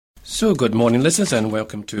So, good morning, listeners, and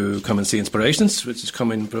welcome to Come and See Inspirations, which is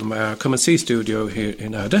coming from our Come and See studio here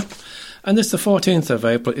in Arda. And it's the 14th of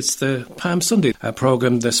April. It's the Palm Sunday. Our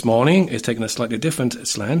programme this morning is taking a slightly different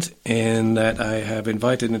slant in that I have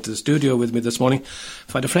invited into the studio with me this morning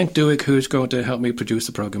Father Frank Duick, who's going to help me produce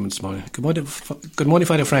the programme this morning. Good morning,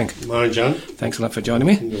 Father Frank. Good morning, John. Thanks a lot for joining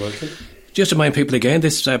me. You're welcome. Just to remind people again,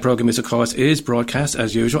 this programme is broadcast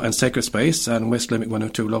as usual on Sacred Space on West Limerick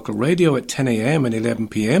 102 local radio at 10 a.m. and 11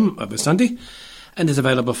 p.m. of a Sunday, and is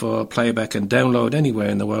available for playback and download anywhere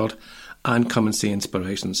in the world on Come and See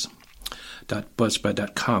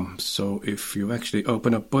Inspirations.buzzspread.com. So if you actually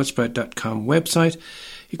open up buzzspread.com website,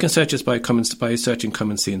 you can search us by searching Come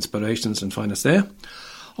and See Inspirations and find us there,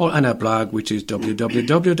 or on our blog, which is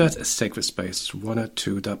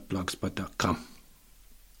www.sacredspace102.blogspot.com.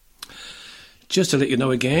 Just to let you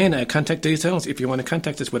know again, contact details, if you want to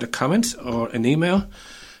contact us with a comment or an email,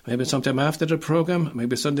 maybe sometime after the programme,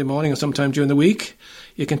 maybe Sunday morning or sometime during the week,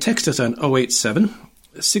 you can text us on 087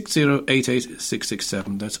 6088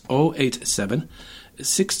 667. That's 087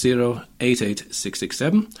 6088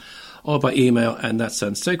 667. Or by email, and that's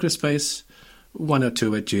on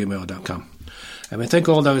sacredspace102@gmail.com. And we thank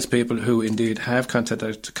all those people who indeed have contacted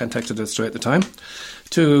us throughout the time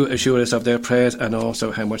to assure us of their prayers and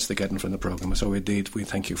also how much they're getting from the programme. So indeed, we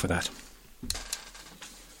thank you for that.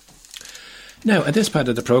 Now, at this part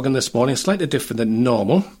of the programme this morning, slightly different than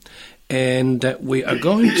normal, and we are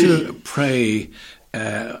going to pray,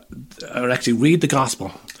 or actually read the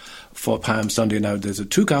Gospel for Palm Sunday. Now, there's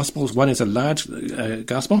two Gospels. One is a large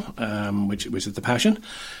Gospel, which is the Passion.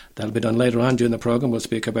 That'll be done later on during the programme. We'll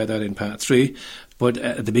speak about that in part 3. But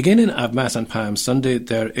at the beginning of Mass on Palm Sunday,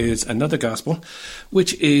 there is another Gospel,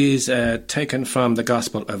 which is taken from the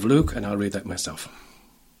Gospel of Luke, and I'll read that myself.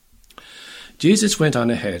 Jesus went on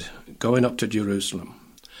ahead, going up to Jerusalem.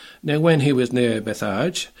 Now when he was near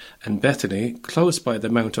Bethphage and Bethany, close by the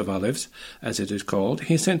Mount of Olives, as it is called,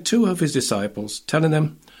 he sent 2 of his disciples, telling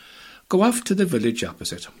them, "Go off to the village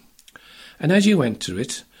opposite, and as you enter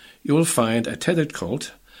it, you will find a tethered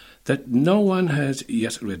colt that no one has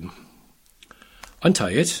yet ridden.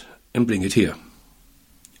 Untie it and bring it here.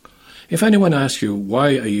 If anyone asks you,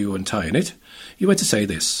 'Why are you untying it?' you are to say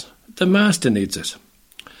this, 'The master needs it.'"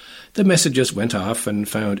 The messengers went off and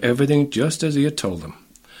found everything just as he had told them.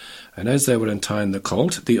 And as they were untying the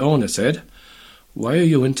colt, the owner said, "Why are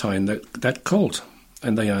you untying that colt?"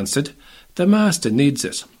 And they answered, "The master needs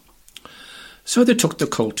it." So they took the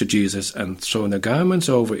colt to Jesus, and throwing their garments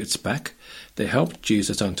over its back, they helped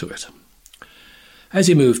Jesus onto it. As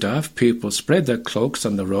he moved off, people spread their cloaks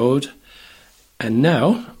on the road, and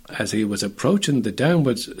now, as he was approaching the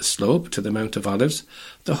downward slope to the Mount of Olives,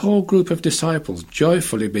 the whole group of disciples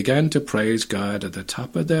joyfully began to praise God at the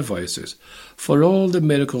top of their voices for all the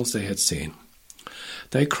miracles they had seen.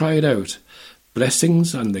 They cried out,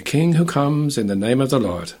 "Blessings on the King who comes in the name of the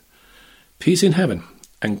Lord. Peace in heaven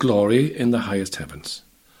and glory in the highest heavens."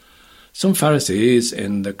 Some Pharisees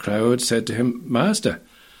in the crowd said to him, "Master,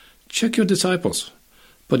 check your disciples."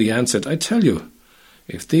 But he answered, "I tell you,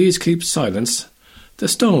 if these keep silence, the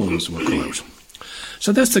stones will go out."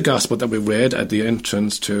 So that's the Gospel that we read at the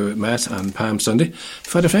entrance to Mass on Palm Sunday.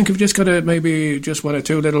 Father Frank, have you just got maybe just one or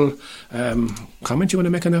two little comments you want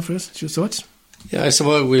to make on that for us? Your thoughts? Yeah, I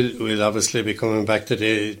suppose we'll obviously be coming back to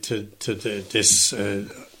this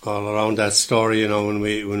all around that story,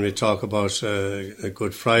 when we talk about a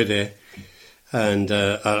Good Friday and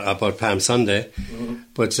about Palm Sunday. Mm-hmm.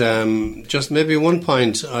 But just maybe one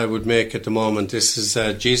point I would make at the moment. This is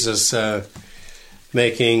Jesus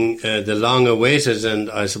making the long-awaited and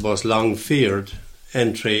I suppose long-feared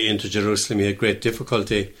entry into Jerusalem. He had great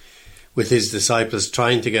difficulty with his disciples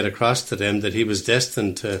trying to get across to them that he was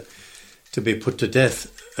destined to be put to death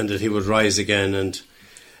and that he would rise again. And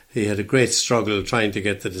he had a great struggle trying to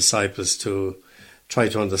get the disciples to try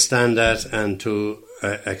to understand that and to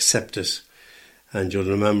accept it. And you'll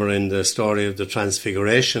remember in the story of the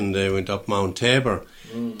Transfiguration, they went up Mount Tabor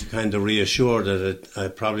to kind of reassure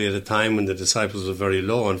that probably at a time when the disciples were very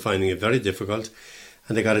low and finding it very difficult,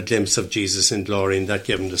 and they got a glimpse of Jesus in glory, and that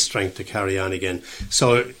gave them the strength to carry on again.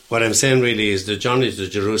 So what I'm saying really is the journey to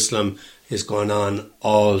Jerusalem is going on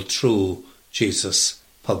all through Jesus'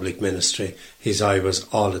 public ministry. His eye was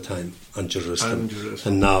all the time on Jerusalem.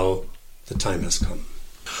 And now the time has come.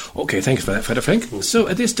 Okay, thanks for that, Father Frank. So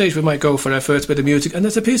at this stage we might go for our first bit of music, and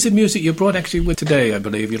there's a piece of music you brought actually with today, I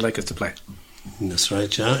believe you'd like us to play. That's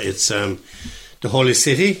right, yeah. It's The Holy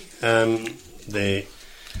City, the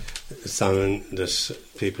song that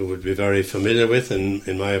people would be very familiar with, and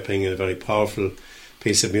in my opinion a very powerful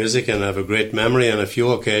piece of music, and I have a great memory on a few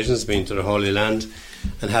occasions being to the Holy Land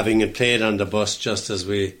and having it played on the bus just as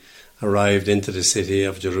we arrived into the city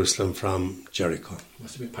of Jerusalem from Jericho.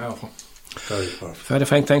 Must have been powerful. Very powerful. Father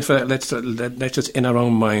Frank, thanks for that. Let's just in our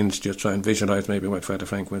own minds just try and visualise maybe what Father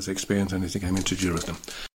Frank was experiencing as he came into Jerusalem.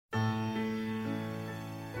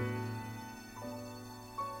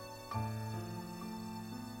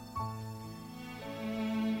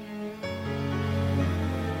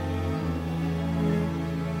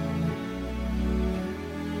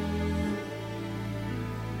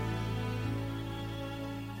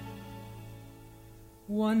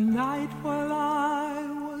 One night while I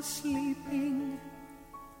was sleeping,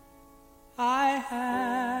 I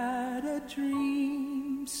had a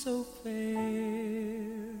dream so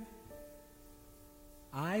fair.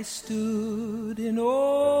 I stood in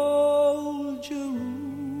old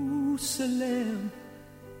Jerusalem,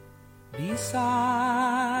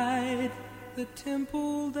 beside the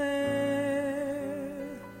temple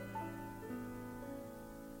there.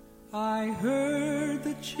 I heard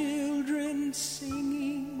the children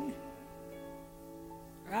singing,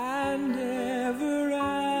 and ever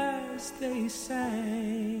as they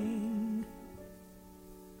sang,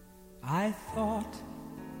 I thought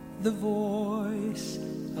the voice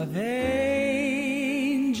of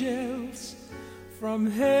angels from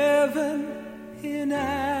heaven in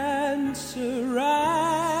answer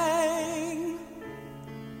rang.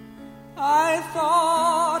 I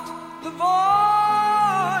thought the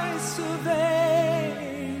voice of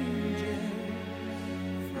angels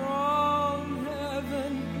from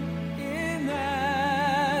heaven in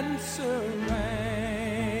answer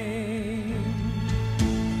rang.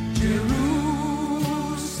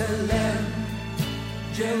 Jerusalem,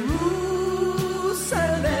 Jerusalem,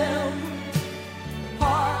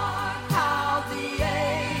 hark how the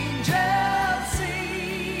angels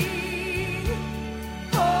sing.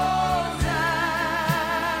 Hosanna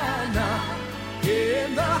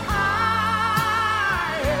in the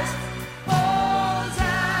highest,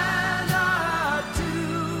 Hosanna to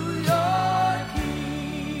your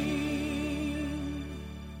King.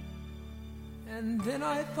 And then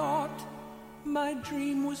I thought my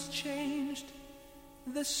dream was changed.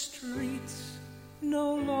 The streets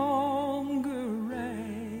no longer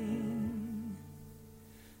rang,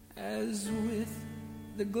 as with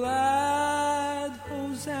the glad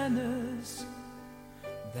hosannas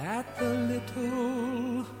that the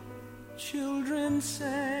little children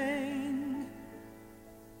sang.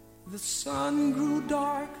 The sun grew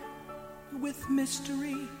dark with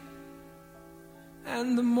mystery,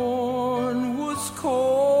 and the morn was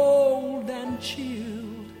cold and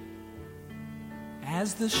chilled,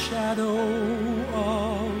 as the shadow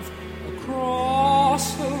of a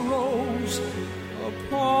cross arose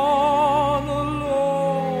upon a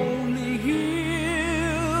lonely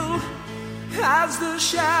hill, as the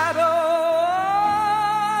shadow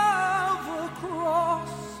of a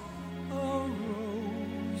cross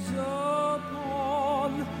arose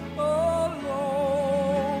upon a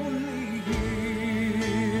lonely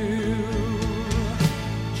hill.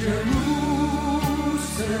 Jerusalem,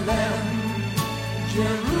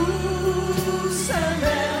 Jerusalem,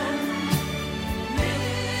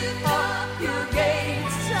 lift up your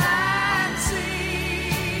gates and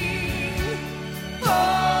sing.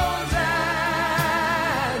 Hosanna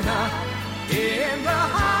in the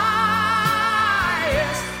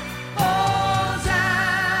highest,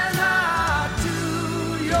 Hosanna to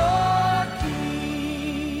your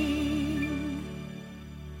King.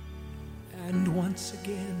 And once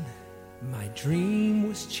again my dream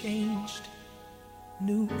was changed.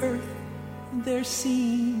 New earth there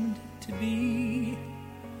seemed to be.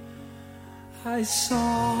 I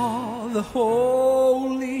saw the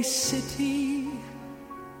holy city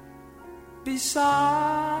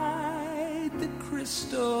beside the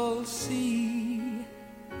crystal sea.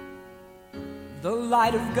 The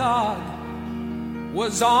light of God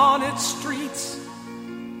was on its streets,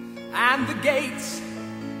 and the gates,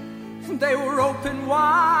 they were open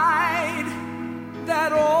wide,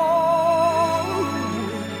 that all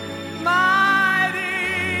might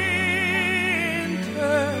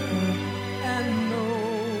enter, and no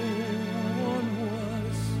one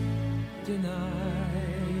was denied.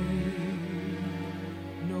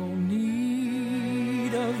 No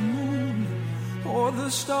need of moon or the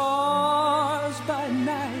stars by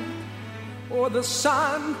night, or the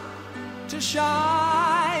sun to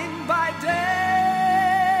shine by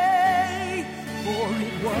day, for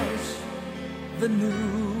it was the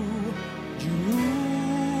new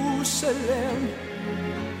Jerusalem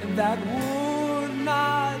that would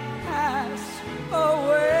not pass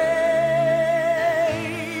away.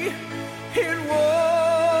 It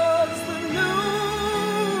was the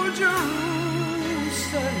new Jerusalem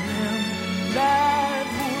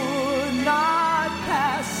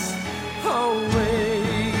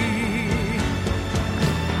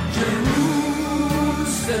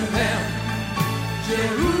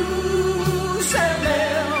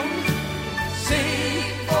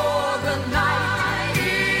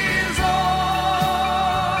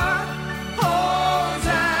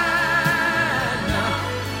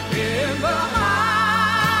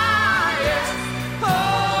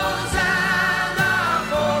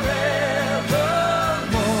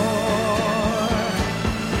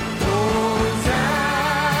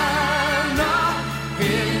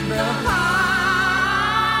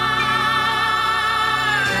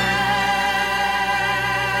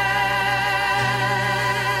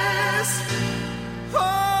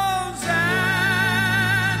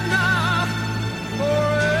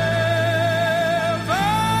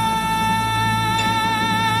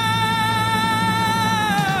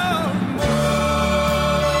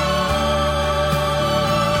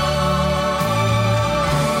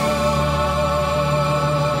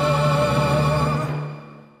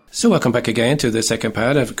So welcome back again to the second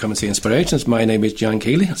part of Come and See Inspirations. My name is John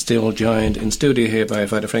Keeley, still joined in studio here by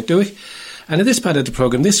Father Frank Dewey. And in this part of the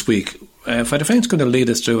programme this week, Father Frank's going to lead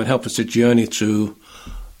us through and help us to journey through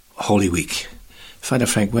Holy Week. Father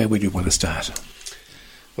Frank, where would you want to start?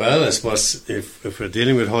 Well, I suppose if we're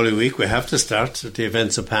dealing with Holy Week, we have to start at the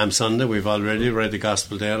events of Palm Sunday. We've already read the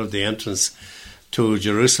Gospel there of the entrance to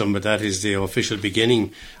Jerusalem, but that is the official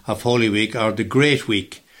beginning of Holy Week, or the Great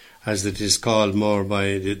Week, as it is called more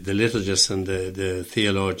by the liturgists and the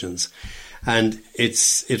theologians. And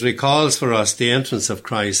it recalls for us the entrance of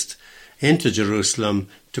Christ into Jerusalem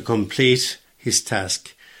to complete his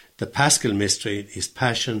task, the Paschal mystery, his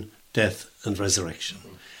passion, death and resurrection.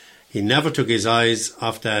 He never took his eyes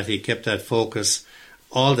off that. He kept that focus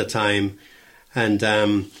all the time. And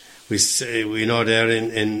we know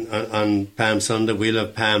there on Palm Sunday, we'll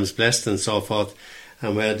have palms blessed and so forth.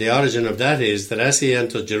 And where the origin of that is that as he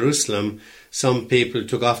entered Jerusalem, some people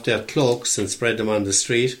took off their cloaks and spread them on the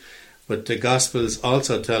street. But the Gospels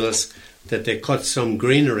also tell us that they cut some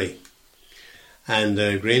greenery. And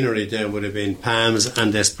the greenery there would have been palms,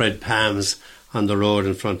 and they spread palms on the road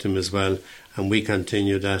in front of him as well. And we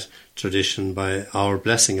continue that tradition by our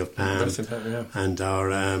blessing of palm. And our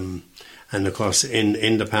and of course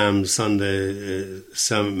in the Palm Sunday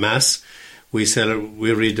Mass, we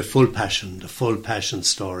read the full passion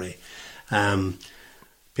story.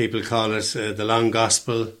 People call it the long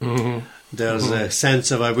gospel. Mm-hmm. There's a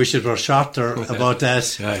sense of I wish it were shorter about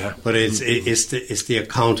that, but it's the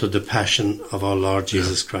account of the passion of our Lord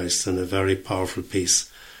Jesus Christ, and a very powerful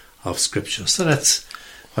piece of Scripture. So that's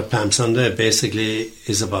what Palm Sunday basically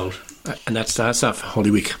is about. And that starts off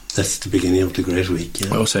Holy Week. That's the beginning of the Great Week.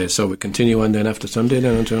 Yeah. Okay, so we continue on then after Sunday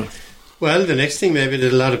then until. Well, the next thing maybe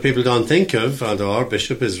that a lot of people don't think of, although our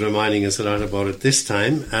bishop is reminding us a lot about it this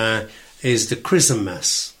time, is the Chrism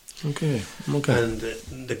Mass. Okay. And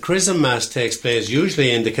the Chrism Mass takes place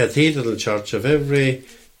usually in the cathedral church of every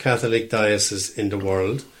Catholic diocese in the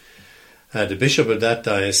world. The bishop of that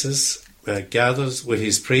diocese gathers with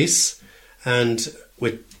his priests and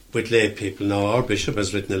with lay people. Now, our bishop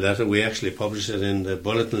has written a letter. We actually published it in the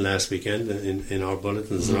bulletin last weekend, in our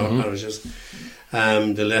bulletins in our parishes.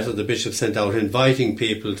 The letter the bishop sent out inviting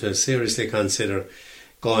people to seriously consider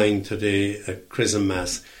going to the Chrism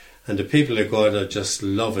Mass. And the people that go there just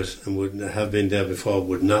love it and would have been there before,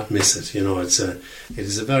 would not miss it. You know, it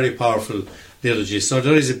is a very powerful liturgy. So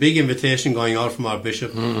there is a big invitation going out from our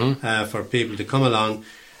bishop for people to come along.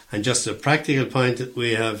 And just a practical point that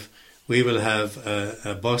we will have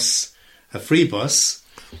a free bus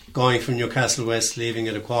going from Newcastle West, leaving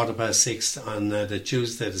at 6:15 on the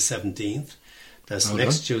Tuesday the 17th. That's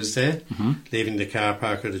next Tuesday, leaving the car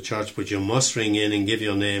park of the church. But you must ring in and give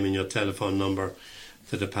your name and your telephone number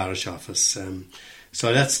to the parish office.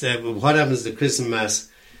 So that's what happens at the Chrism Mass.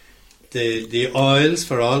 The oils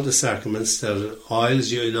for all the sacraments, the oils,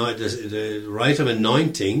 the rite of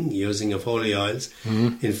anointing, using of holy oils,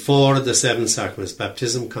 in 4 of the 7 sacraments: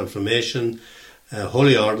 baptism, confirmation,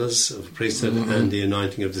 holy orders of priesthood, and the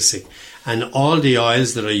anointing of the sick. And all the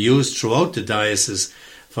oils that are used throughout the diocese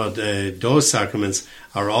for those sacraments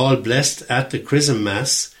are all blessed at the Chrism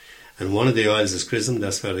Mass. And one of the oils is chrism,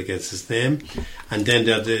 that's where it gets its name. And then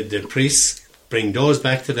the priests bring those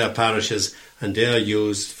back to their parishes, and they are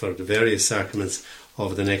used for the various sacraments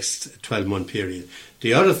over the next 12-month period.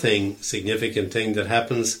 The other significant thing that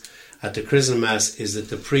happens at the Chrism Mass is that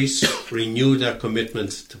the priests renew their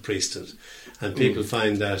commitment to priesthood. And people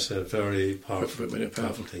find that a very powerful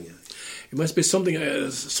thing. It must be something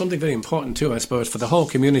very important too, I suppose, for the whole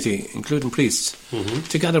community, including priests,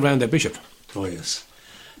 to gather around their bishop. Oh, yes.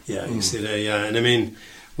 Yeah, you see there, yeah. And I mean,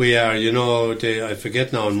 we are, I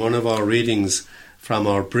forget now, in one of our readings from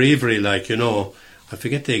our breviary, I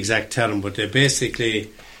forget the exact term, but they basically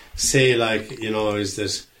say, is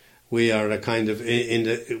that we are a kind of,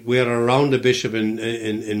 we are around the bishop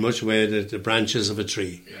in much way the branches of a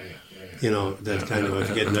tree. That kind of, I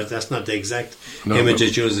forget, that's not the exact image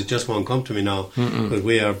it's used, it just won't come to me now, but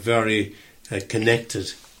we are very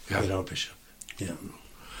connected with our bishop. Yeah.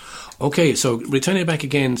 Okay, so returning back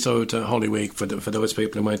again to Holy Week, for those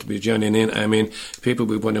people who might be joining in, I mean, people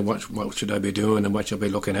will wonder what should I be doing and what should I be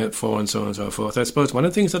looking out for and so on and so forth. I suppose one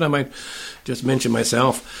of the things that I might just mention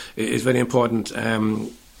myself is very important,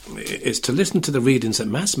 is to listen to the readings at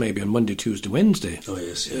Mass maybe on Monday, Tuesday, Wednesday. Oh,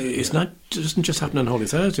 yes. Yeah, it doesn't just happen on Holy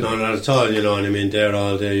Thursday. No, not at all, and I mean, there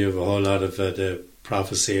all day you have a whole lot of the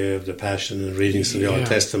prophecy of the Passion and readings from the Old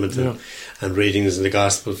Testament and readings in the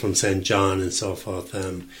Gospel from St. John and so forth.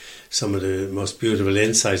 Some of the most beautiful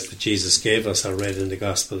insights that Jesus gave us are read in the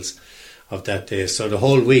Gospels of that day. So the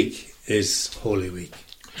whole week is Holy Week.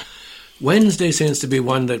 Wednesday seems to be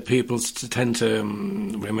one that people tend to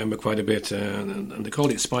remember quite a bit, and they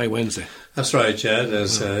call it Spy Wednesday. That's right, yeah.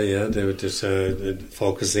 There's, they were just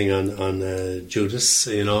focusing on Judas,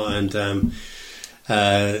 and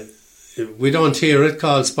we don't hear it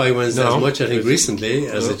called Spy Wednesday as much, I think, recently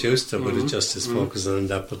as it used to, but it just is focusing on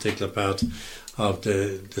that particular part of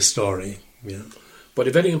the story, yeah. But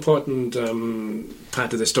a very important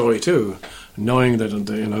part of the story too, knowing that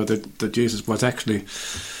that Jesus was actually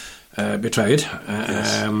betrayed,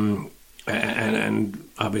 and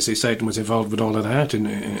obviously Satan was involved with all of that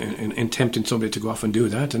in tempting somebody to go off and do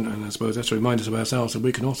that, and I suppose that's a reminder of ourselves that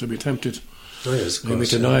we can also be tempted. Oh, yes, of course, maybe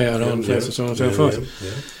to deny our own faith and so on and so forth.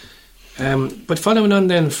 Yeah. But following on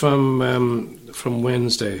then from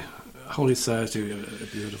Wednesday, Holy Thursday,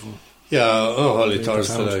 beautiful. Yeah, Holy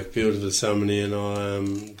Thursday, like beautiful ceremony, I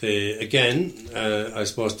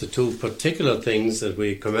suppose the two particular things that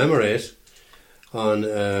we commemorate on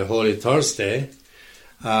Holy Thursday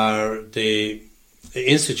are the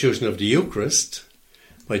institution of the Eucharist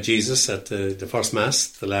by Jesus at the first Mass,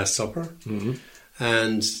 the Last Supper,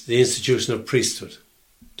 and the institution of priesthood.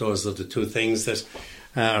 Those are the two things that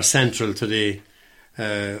are central to the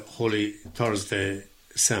Holy Thursday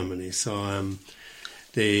ceremony. So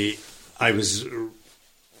I was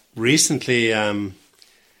recently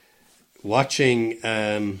watching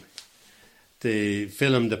the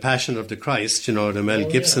film The Passion of the Christ, the Mel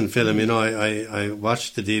Gibson film. I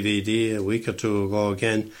watched the DVD a week or two ago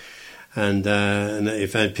again, and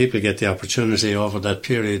if people get the opportunity over that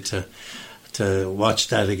period to watch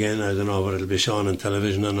that again, I don't know whether it'll be shown on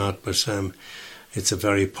television or not, but it's a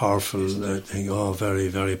very powerful thing. Oh, very,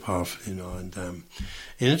 very powerful, And an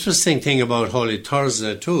interesting thing about Holy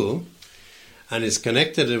Thursday too, and it's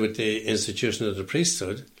connected with the institution of the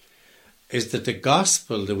priesthood, is that the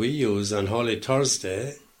gospel that we use on Holy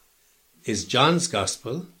Thursday is John's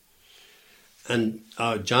gospel and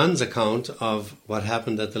John's account of what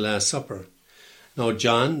happened at the Last Supper. Now,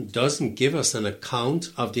 John doesn't give us an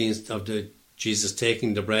account of the Jesus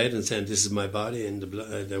taking the bread and saying, "This is my body," and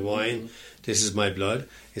the wine, "This is my blood."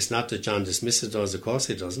 It's not that John dismisses those, of course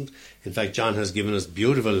he doesn't. In fact, John has given us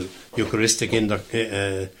beautiful Eucharistic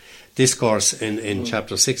discourse in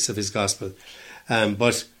chapter 6 of his Gospel.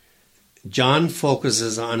 But John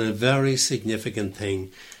focuses on a very significant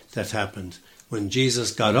thing that happened when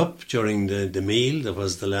Jesus got up during the meal, that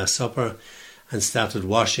was the Last Supper, and started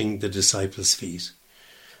washing the disciples' feet.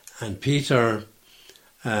 And Peter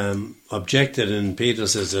objected, and Peter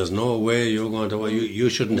says, "There's no way you're going to, you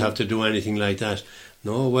shouldn't have to do anything like that.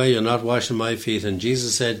 No way, you're not washing my feet." And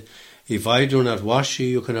Jesus said, "If I do not wash you,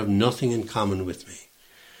 you can have nothing in common with me."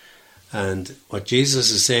 And what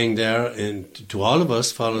Jesus is saying there, to all of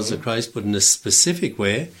us, followers of Christ, but in a specific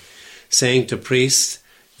way, saying to priests,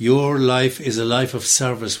 your life is a life of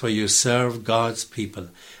service where you serve God's people.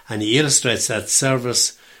 And he illustrates that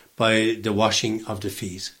service by the washing of the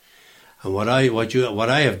feet. And what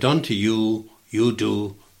I have done to you, you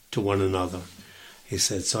do to one another. He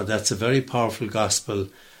said, so that's a very powerful gospel,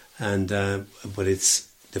 and but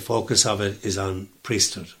the focus of it is on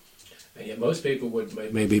priesthood. And yet most people would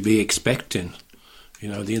maybe be expecting,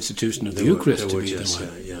 the institution of the Eucharist to be the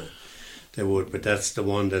one. Yeah, they would, but that's the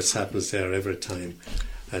one that happens there every time.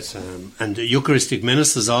 And the Eucharistic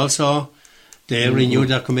ministers also, they renew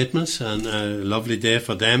their commitment, and a lovely day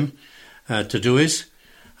for them to do it.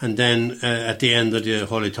 And then at the end of the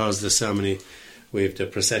Holy Thursday ceremony, we have the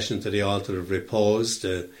procession to the altar of repose,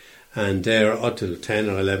 and there until 10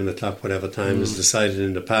 or 11 o'clock, whatever time is decided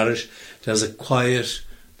in the parish, there's a quiet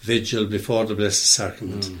vigil before the Blessed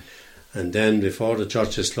Sacrament. And then before the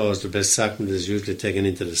church is closed, the Blessed Sacrament is usually taken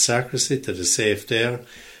into the sacristy, to the safe there,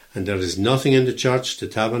 and there is nothing in the church. The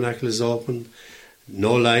tabernacle is open,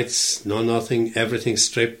 no lights, no nothing, everything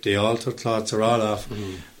stripped, the altar cloths are all off,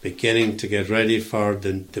 beginning to get ready for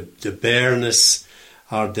the bareness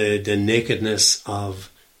or the nakedness of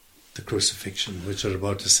the crucifixion, which we're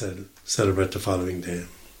about to celebrate the following day.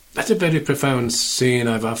 That's a very profound scene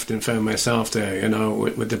I've often found myself there,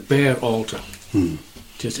 with the bare altar.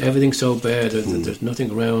 Just everything so bare that there's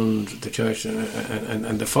nothing around the church.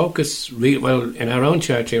 And the focus, in our own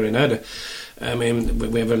church here in Ada,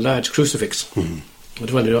 we have a large crucifix. And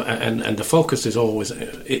the focus is always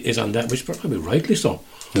on that, which probably rightly so.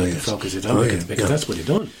 Oh, yes. The focus is on it, because that's what you've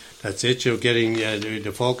done. That's it, you're getting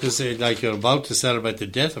the focus, like you're about to celebrate the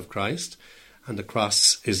death of Christ, and the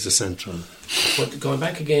cross is the central. But going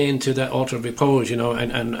back again to that altar of repose,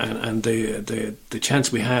 and the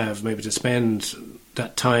chance we have maybe to spend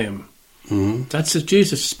that time That's as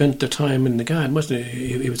Jesus spent the time in the garden, wasn't it?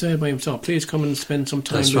 He was there by himself. Please come and spend some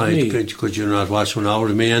time That's with right. me. Could you not watch 1 hour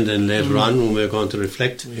with me? And then later on, when we're going to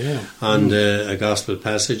reflect on a gospel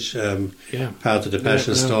passage, part of the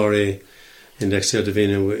Passion story in Lectio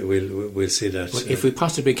Divina, we'll see that. Well, if we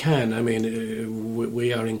possibly can, I mean,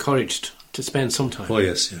 we are encouraged to spend some time. Oh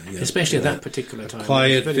yes, especially at that particular time.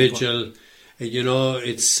 Quiet vigil. You know,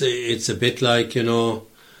 it's a bit like, you know,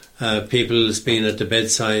 people's being at the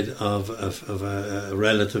bedside of a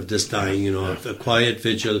relative that's dying. You know, a quiet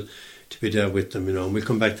vigil to be there with them. You know, and we'll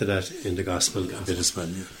come back to that in the gospel a bit as well.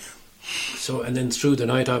 Yeah. So, and then through the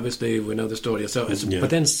night, obviously, we know the story. So, but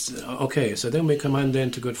then, okay, so then we come on then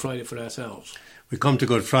to Good Friday for ourselves. We come to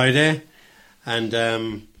Good Friday, and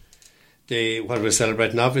what we're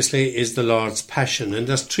celebrating, obviously, is the Lord's Passion. And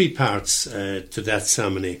there's 3 parts to that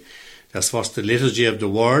ceremony. There's first the Liturgy of the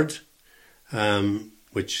Word,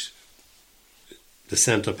 which the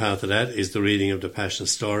centre part of that is the reading of the Passion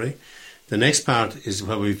story. The next part is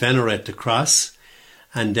where we venerate the cross,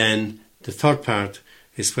 and then the third part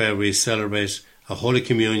is where we celebrate a Holy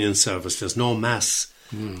Communion service. There's no Mass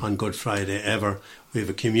on Good Friday ever. We have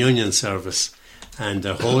a communion service, and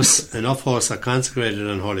enough hosts are consecrated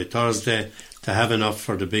on Holy Thursday to have enough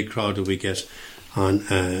for the big crowd that we get on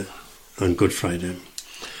Good Friday.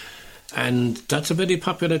 And that's a very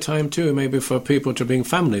popular time too, maybe for people to bring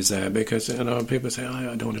families there, because, you know, people say,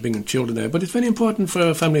 I don't want to bring children there, but it's very important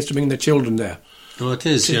for families to bring their children there. No, it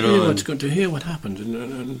is, you know. What's good to hear what happened.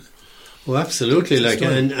 And well, absolutely,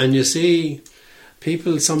 and you see,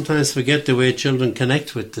 people sometimes forget the way children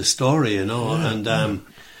connect with the story, you know, I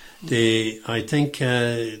think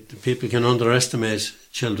people can underestimate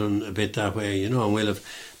children a bit that way, you know, and we'll have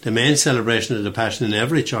the main celebration of the Passion in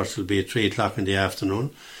every church will be at 3:00 in the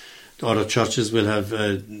afternoon. The other churches will have,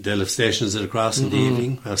 they'll have Stations of the Cross in the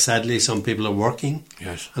evening. Sadly, some people are working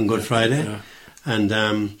on Good Friday, and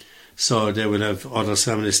so they will have other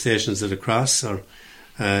ceremony Stations of the Cross, or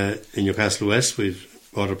in Newcastle West, we've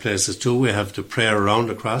other places too. We have the prayer around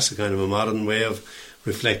the cross, a kind of a modern way of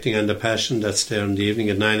reflecting on the Passion. That's there in the evening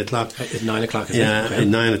at 9:00. At 9:00, is it? Yeah, at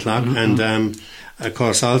 9:00. And of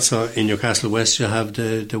course, also in Newcastle West, you have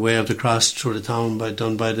the Way of the Cross through the town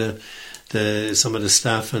done by some of the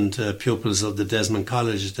staff and pupils of the Desmond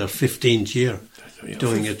College. Their 15th year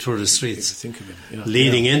doing it through the streets,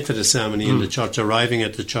 leading into the ceremony in the church, arriving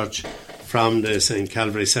at the church from the St.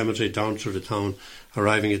 Calvary Cemetery down through the town,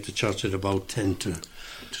 arriving at the church at about 10 to 3.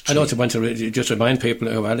 I also want to just remind people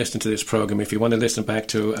who are listening to this programme, if you want to listen back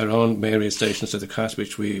to our own Mary's Stations of the Cross,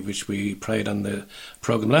 which we played on the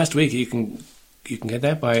programme last week, you can get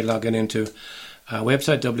that by logging into our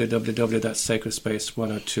website,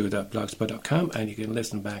 www.sacredspace102.blogspot.com, and you can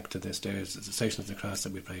listen back to this. There's the Stations of the Cross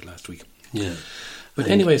that we played last week. Yeah. But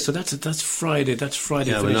anyway, so that's Friday. That's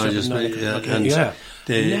Friday. Yeah,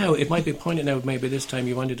 now it might be pointed out. Maybe this time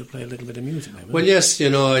you wanted to play a little bit of music. Maybe. Well, yes, you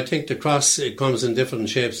know, I think the cross, it comes in different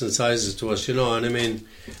shapes and sizes to us, you know. And I mean,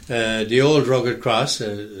 the old rugged cross,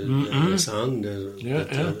 a song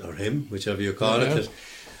or hymn, whichever you call it, that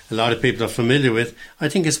a lot of people are familiar with. I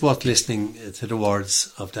think it's worth listening to the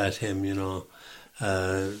words of that hymn, you know.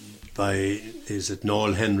 By, is it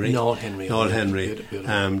Noel Henry? Noel Henry.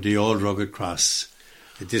 Beautiful. The old rugged cross.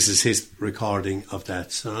 This is his recording of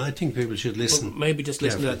that, so I think people should listen. Well, maybe just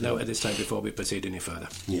listen to that now at this time before we proceed any further.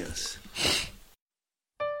 Yes.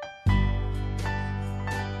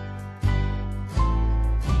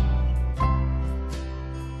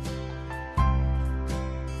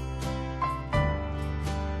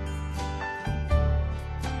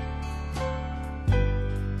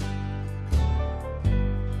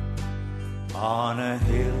 On a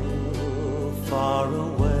hill far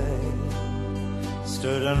away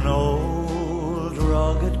stood an old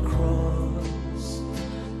rugged cross,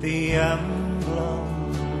 the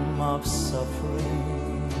emblem of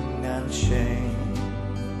suffering and shame.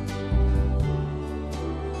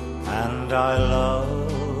 And I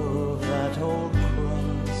love that old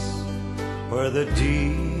cross, where the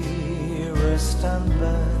dearest and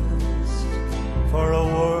best for a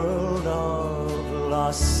world of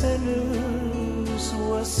lost sinners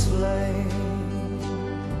was slain.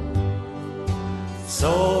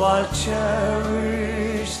 So I'll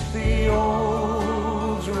cherish the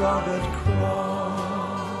old rugged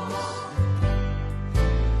cross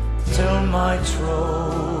till my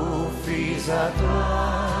trophies at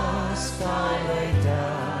last I lay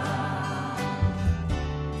down.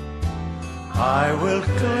 I will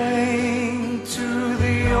cling to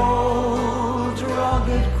the old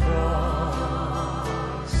rugged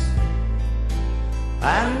cross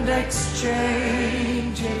and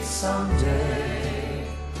exchange it someday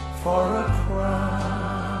for a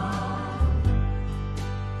crown.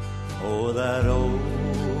 Oh, that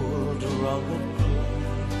old rugged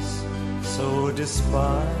cross, so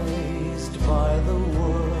despised by the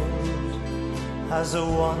world, has a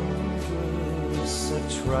wondrous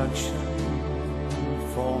attraction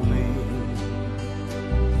for me.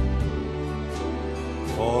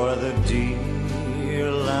 For the dear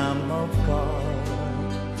Lamb of God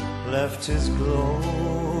left his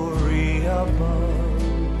glory above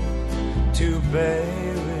to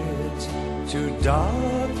bear it to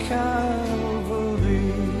dark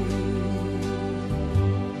Calvary.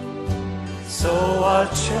 So I'll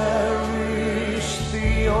cherish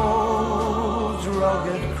the old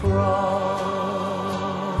rugged cross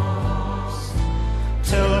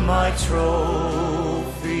till my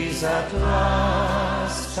trophies at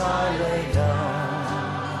last I lay down.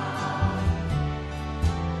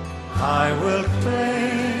 I will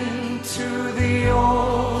cling to the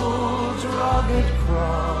old rugged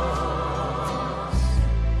cross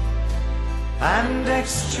and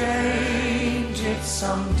exchange it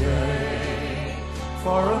someday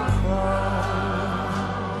for a crown.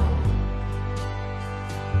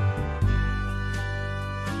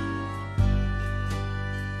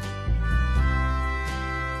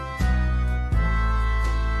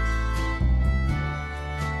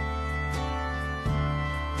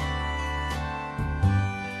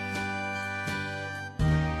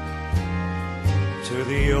 To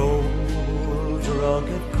the old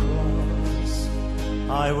rugged cross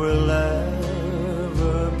I will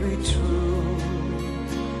ever be true,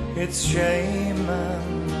 its shame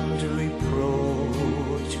and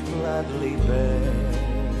reproach gladly bear.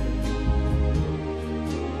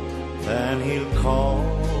 Then he'll call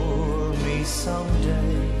me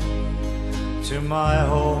someday to my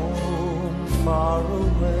home far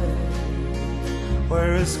away,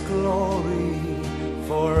 where his glory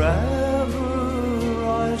forever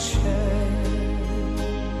I'll share.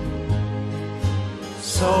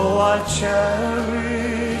 So I'll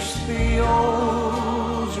cherish the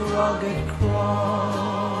old rugged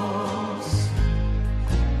cross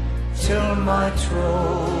till my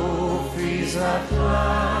trophies at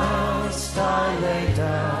last I lay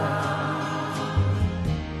down.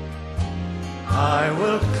 I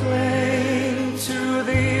will cling to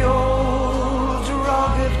the old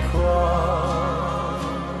rugged cross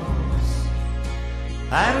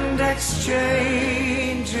and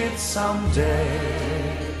exchange it someday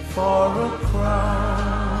for a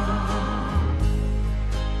crown,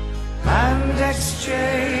 and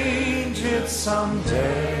exchange it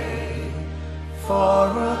someday for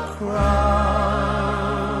a crown.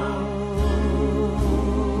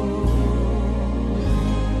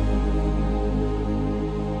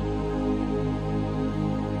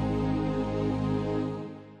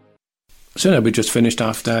 So now we just finished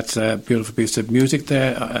off that beautiful piece of music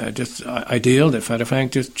there, just ideal that Father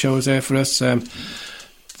Frank just chose there for us,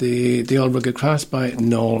 the Old Rugged Cross by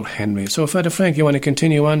Noel Henry. So Father Frank, you want to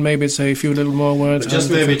continue on, maybe say a few little more words? Just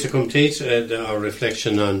maybe to complete our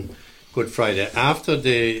reflection on Good Friday. After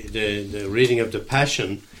the reading of the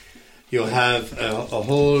Passion, you have a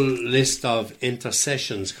whole list of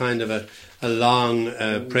intercessions, kind of a long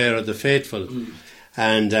prayer of the faithful.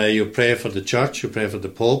 And you pray for the church, you pray for the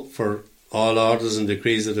Pope, for all orders and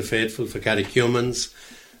decrees of the faithful, for catechumens,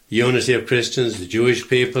 unity of Christians, the Jewish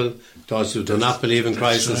people, those who do not believe in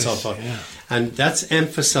Christ and so forth. Yeah. And that's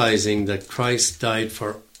emphasizing that Christ died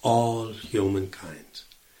for all humankind,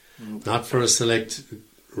 not for a select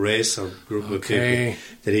race or group of people,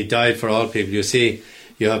 that he died for all people. You see,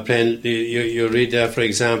 you read there, for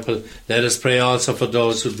example, let us pray also for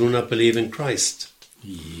those who do not believe in Christ.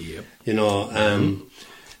 Yep. You know,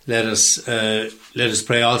 let us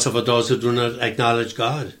pray also for those who do not acknowledge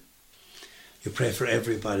God. You pray for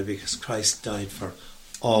everybody because Christ died for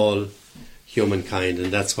all humankind,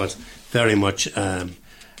 and that's what very much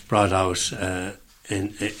brought out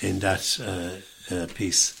in that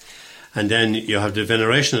piece. And then you have the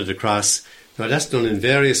veneration of the cross. Now that's done in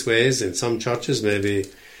various ways. In some churches, maybe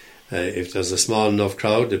if there's a small enough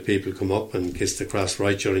crowd, the people come up and kiss the cross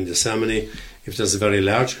right during the ceremony. If there's a very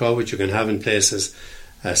large crowd, which you can have in places,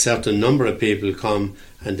 a certain number of people come,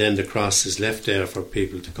 and then the cross is left there for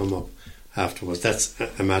people to come up afterwards. That's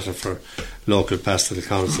a matter for local pastoral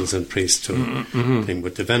councils and priests to think.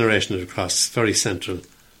 But the veneration of the cross is very central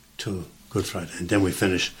to Good Friday. And then we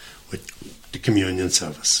finish with the communion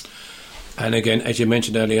service. And again, as you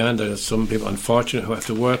mentioned early on, there are some people unfortunate who have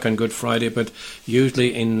to work on Good Friday, but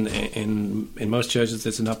usually in most churches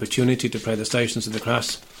there's an opportunity to pray the Stations of the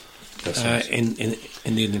Cross. That's right. In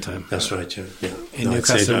the evening time. That's right, yeah. In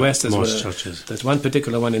Newcastle West, churches. There's one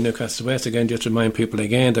particular one in Newcastle West. Again, just to remind people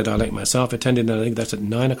again that I, like myself, attended, and I think that's at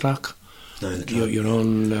 9 o'clock 9 o'clock. Your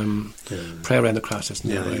own prayer around the cross, isn't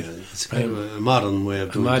it? Yeah, Right? yeah. It's kind of a modern way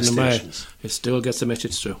of doing the stations. It still gets the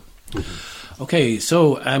message through. Okay,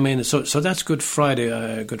 so so that's Good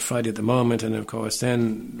Friday. Good Friday at the moment, and of course,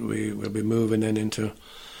 then we will be moving then into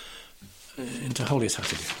Holy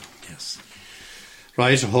Saturday. Yes.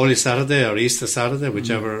 Right, Holy Saturday or Easter Saturday,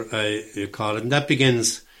 whichever you call it. And that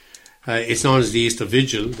begins, it's known as the Easter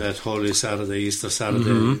Vigil, that Holy Saturday, Easter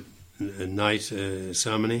Saturday night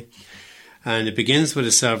ceremony. And it begins with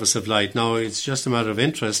a service of light. Now, it's just a matter of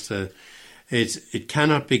interest. It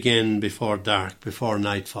cannot begin before dark, before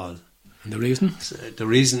nightfall. And the reason? The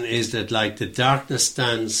reason is that, like, the darkness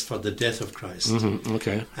stands for the death of Christ.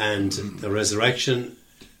 Okay. And the resurrection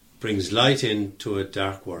brings light into a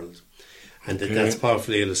dark world. And that's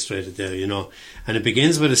powerfully illustrated there, you know. And it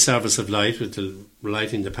begins with a service of light, with the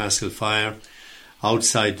lighting the Paschal fire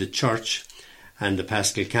outside the church. And the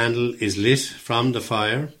Paschal candle is lit from the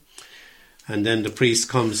fire. And then the priest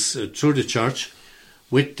comes through the church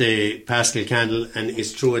with the Paschal candle, and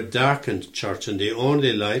it's through a darkened church. And the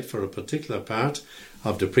only light for a particular part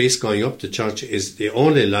of the priest going up the church is the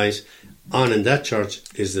only light on in that church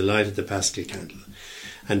is the light of the Paschal candle.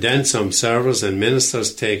 And then some servers and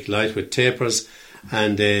ministers take light with tapers,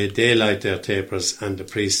 and they light their tapers, and the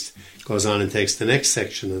priest goes on and takes the next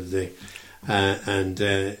section of the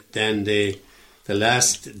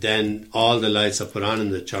then all the lights are put on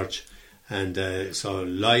in the church, and so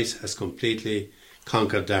light has completely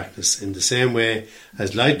conquered darkness. In the same way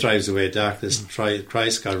as light drives away darkness,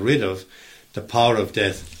 Christ got rid of the power of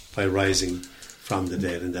death by rising from the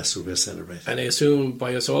dead, and that's what we're celebrating. And I assume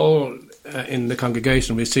by us all in the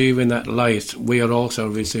congregation receiving that light, we are also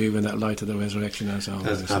receiving that light of the resurrection as well.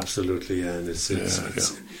 Absolutely, yeah. And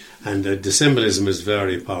and the symbolism is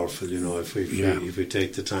very powerful, you know, if we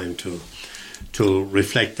take the time to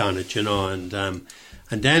reflect on it, you know,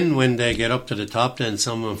 and then when they get up to the top, then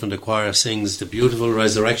someone from the choir sings the beautiful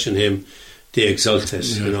resurrection hymn, the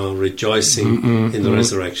Exultet, you know, rejoicing in the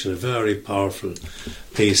resurrection. A very powerful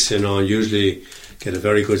piece, you know. Usually get a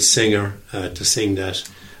very good singer to sing that,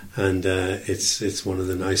 and it's one of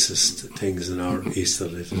the nicest things in our Easter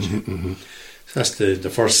liturgy. So that's the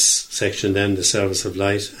first section, then the service of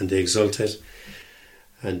light and the Exultet.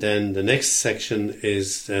 And then the next section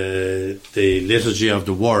is the liturgy of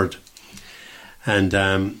the Word. And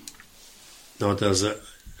now there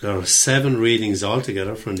are 7 readings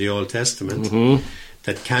altogether from the Old Testament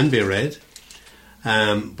that can be read,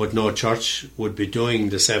 but no church would be doing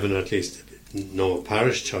the 7, at least no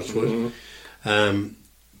parish church would. But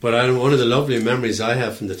one of the lovely memories I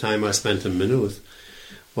have from the time I spent in Maynooth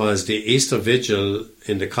was the Easter Vigil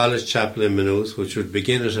in the College Chapel in Maynooth, which would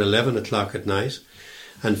begin at 11 o'clock at night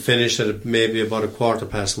and finish at maybe about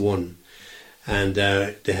 1:15. And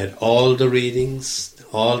they had all the readings,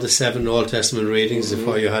 all the 7 Old Testament readings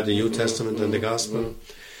before you had the New Testament and the Gospel.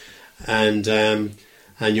 And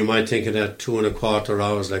you might think of that 2.25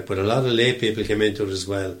 hours, but a lot of lay people came into it as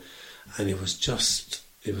well. And it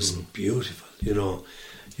was beautiful, you know.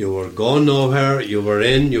 You were going nowhere, you were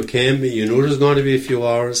in, you came, you knew it was going to be a few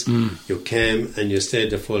hours, you came and you stayed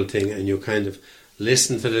the full thing, and you kind of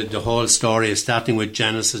listened to the whole story, starting with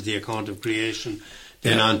Genesis, the account of creation,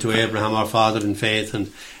 then on to Abraham, our father in faith,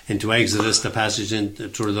 and into Exodus, the passage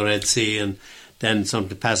through the Red Sea, and then some of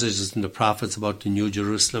the passages in the prophets about the New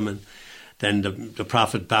Jerusalem, and then the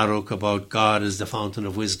prophet Baruch about God as the fountain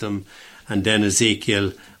of wisdom, and then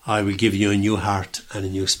Ezekiel, I will give you a new heart and a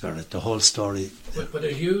new spirit. The whole story. But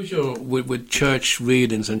as usual with church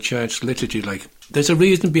readings and church liturgy, there's a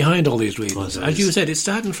reason behind all these readings. As you said, it's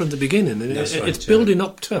starting from the beginning. It's building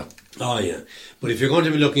up to. Oh yeah, but if you're going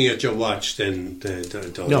to be looking at your watch, then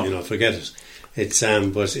don't forget it. It's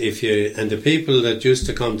but if you and the people that used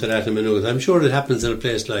to come to that in Maynooth, I'm sure it happens in a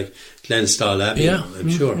place like Glenstall Abbey. Yeah, I'm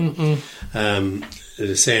sure.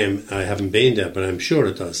 The same. I haven't been there, but I'm sure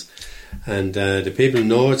it does. And the people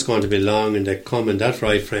know it's going to be long, and they come in that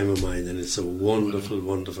right frame of mind, and it's a wonderful,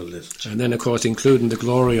 wonderful liturgy. And then, of course, including the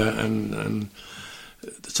Gloria and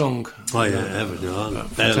the song. Oh yeah, everything, all the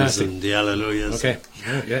bells and the Alleluias. Okay,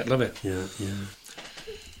 yeah, love it. Yeah.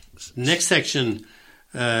 Next section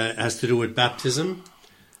has to do with baptism.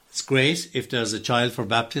 It's great if there's a child for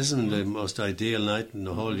baptism, the most ideal night in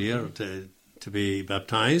the whole year to be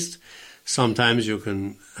baptized. Sometimes you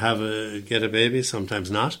can get a baby,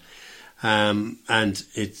 sometimes not. And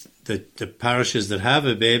it's the parishes that have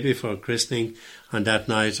a baby for christening on that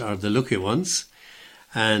night are the lucky ones.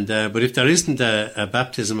 And but if there isn't a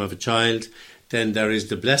baptism of a child, then there is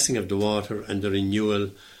the blessing of the water and the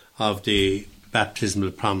renewal of the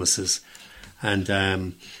baptismal promises. And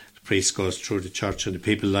The priest goes through the church and the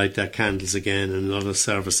people light their candles again, and another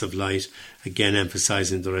service of light, again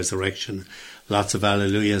emphasising the resurrection. Lots of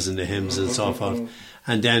hallelujahs in the hymns and so forth.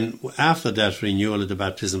 And then after that, renewal of the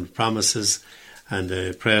baptism of promises and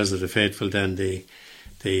the prayers of the faithful, then the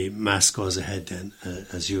Mass goes ahead then,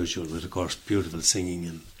 as usual, with, of course, beautiful singing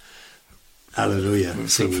and hallelujah,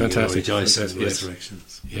 singing, fantastic, rejoicing in yes.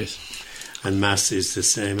 resurrections. Yes. And Mass is the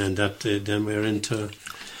same, and that then we're into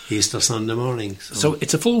Easter Sunday morning. So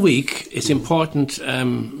it's a full week. It's important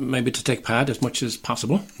maybe to take part as much as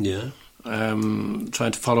possible. Yeah. Trying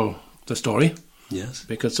to follow the story. Yes.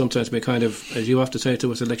 Because sometimes we kind of, as you have to say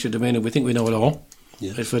to us, Lectio Divina, we think we know it all.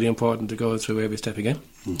 Yes. It's very important to go through every step again.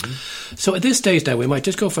 Mm-hmm. So at this stage now, we might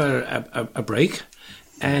just go for a break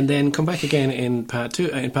and then come back again in part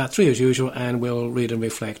 3 as usual, and we'll read and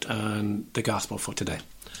reflect on the Gospel for today.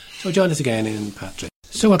 So join us again in part 3.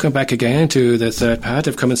 So welcome back again to the third part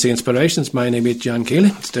of Come and See Inspirations. My name is John Keeley,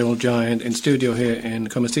 still joined in studio here in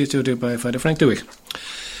Come and See studio by Father Frank Dewick.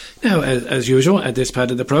 Now, as usual, at this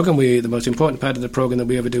part of the programme, the most important part of the programme that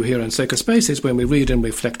we ever do here on Sacred Space is when we read and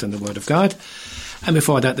reflect on the Word of God. And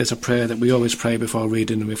before that, there's a prayer that we always pray before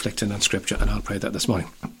reading and reflecting on Scripture, and I'll pray that this morning.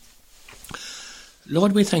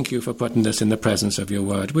 Lord, we thank you for putting us in the presence of your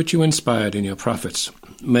Word, which you inspired in your prophets.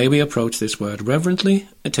 May we approach this Word reverently,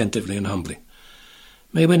 attentively and humbly.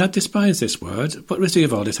 May we not despise this Word, but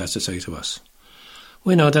receive all it has to say to us.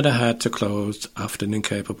 We know that our hearts are closed, often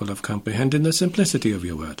incapable of comprehending the simplicity of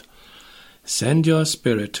your Word. Send your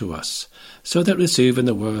Spirit to us, so that receiving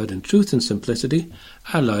the Word in truth and simplicity,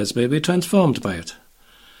 our lives may be transformed by it.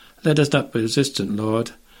 Let us not be resistant,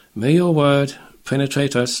 Lord. May your Word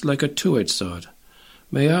penetrate us like a two-edged sword.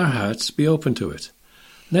 May our hearts be open to it.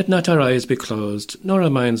 Let not our eyes be closed, nor our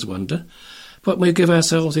minds wander, but may give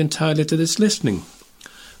ourselves entirely to this listening.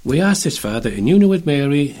 We ask this, Father, in union with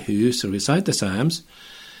Mary, who used to recite the Psalms,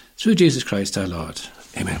 through Jesus Christ our Lord.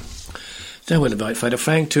 Amen. Now we'll invite Father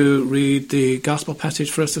Frank to read the Gospel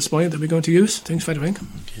passage for us this morning that we're going to use. Thanks, Father Frank.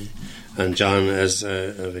 Okay. And John, as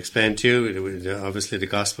I've explained to you, obviously the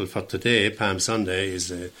Gospel for today, Palm Sunday, is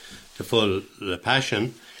the full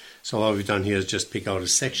Passion. So what we've done here is just pick out a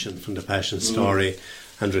section from the Passion story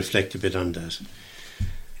and reflect a bit on that.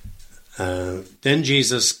 Then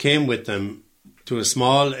Jesus came with them to a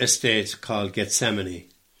small estate called Gethsemane,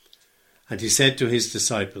 and he said to his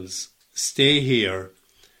disciples, "Stay here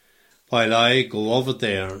while I go over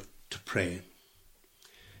there to pray."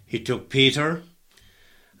 He took Peter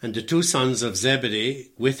and the 2 sons of Zebedee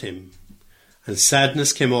with him, and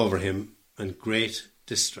sadness came over him and great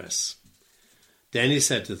distress. Then he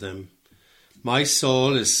said to them, "My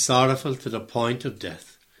soul is sorrowful to the point of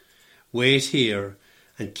death. Wait here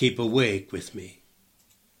and keep awake with me."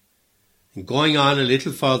 And going on a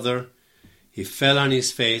little further, he fell on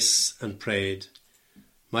his face and prayed,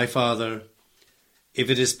 "My Father, if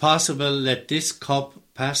it is possible, let this cup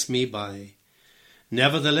pass me by.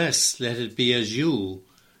 Nevertheless, let it be as you,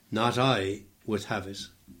 not I, would have it."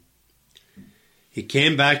 He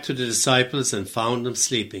came back to the disciples and found them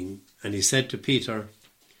sleeping, and he said to Peter,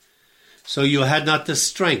 "So you had not the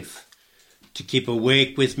strength to keep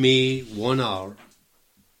awake with me 1 hour?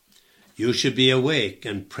 You should be awake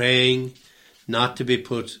and praying, not to be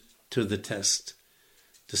put to the test.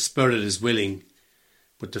 The spirit is willing,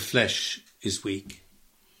 but the flesh is weak."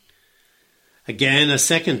 Again, a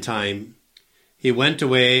second time, he went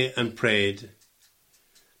away and prayed,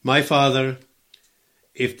 "My Father,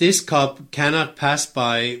 if this cup cannot pass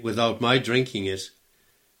by without my drinking it,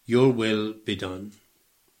 your will be done."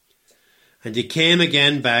 And he came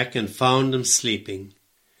again back and found them sleeping.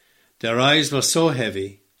 Their eyes were so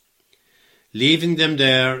heavy. Leaving them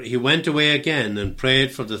there, he went away again and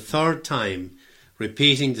prayed for the 3rd time,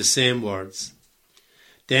 repeating the same words.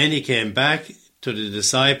 Then he came back to the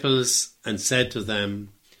disciples and said to them,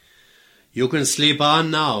 "You can sleep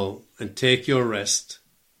on now and take your rest.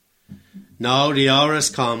 Now the hour has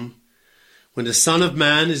come when the Son of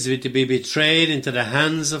Man is to be betrayed into the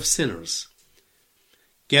hands of sinners.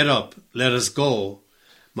 Get up, let us go.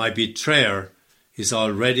 My betrayer is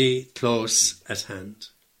already close at hand."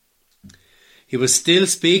 He was still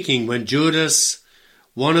speaking when Judas,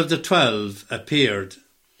 one of the 12, appeared,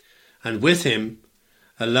 and with him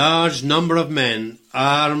a large number of men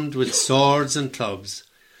armed with swords and clubs,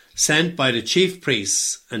 sent by the chief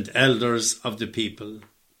priests and elders of the people.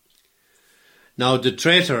 Now the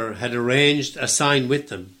traitor had arranged a sign with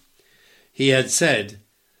them. He had said,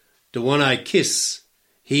 "The one I kiss,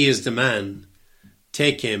 he is the man.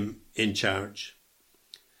 Take him in charge."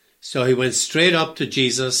 So he went straight up to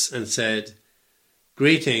Jesus and said,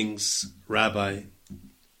 "Greetings, Rabbi,"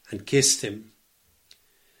 and kissed him.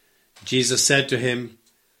 Jesus said to him,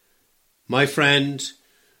 "My friend,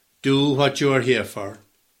 do what you are here for."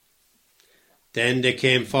 Then they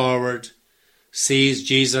came forward, seized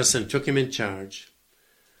Jesus and took him in charge.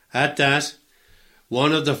 At that,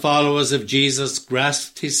 one of the followers of Jesus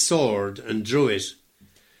grasped his sword and drew it.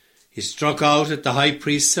 He struck out at the high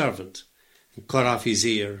priest's servant and cut off his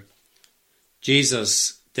ear.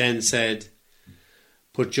 Jesus then said,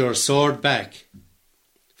 "Put your sword back,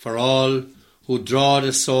 for all who draw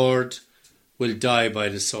the sword will die by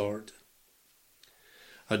the sword.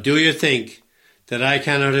 Or do you think that I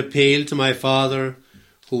cannot appeal to my Father,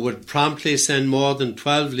 who would promptly send more than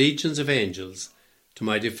 12 legions of angels to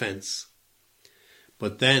my defense?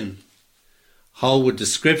 But then, how would the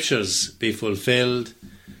scriptures be fulfilled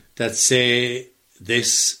that say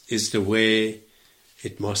this is the way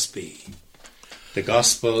it must be?" The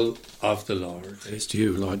Gospel of the Lord. Praise to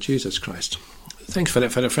you, Lord Jesus Christ. Thanks for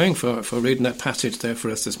that, Father Frank, for reading that passage there for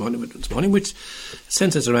us this morning, which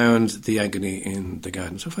centres around the agony in the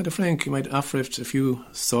garden. So, Father Frank, you might offer a few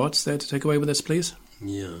thoughts there to take away with us, please?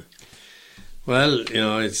 Yeah. Well,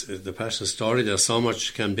 it's the Passion story. There's so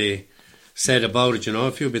much can be said about it,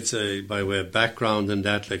 a few bits by way of background and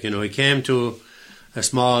that. He came to a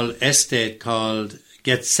small estate called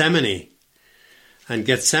Gethsemane. And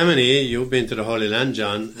Gethsemane, you've been to the Holy Land,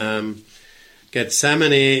 John.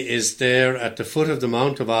 Gethsemane is there at the foot of the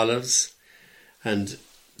Mount of Olives, and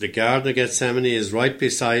the Garden of Gethsemane is right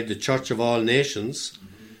beside the Church of All Nations,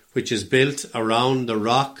 which is built around the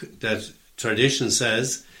rock that tradition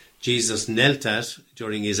says Jesus knelt at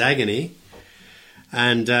during his agony.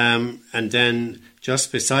 And then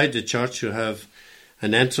just beside the church you have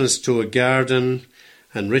an entrance to a garden,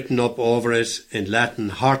 and written up over it in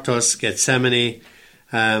Latin, Hortus Gethsemane,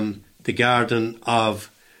 the Garden of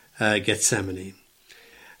Gethsemane.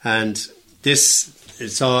 And it's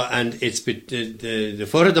the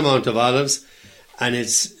foot of the Mount of Olives, and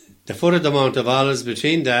it's the foot of the Mount of Olives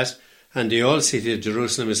between that and the old city of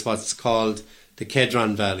Jerusalem is what's called the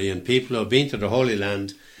Kedron Valley, and people who have been to the Holy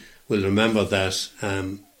Land will remember that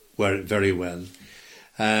very well.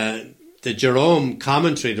 The Jerome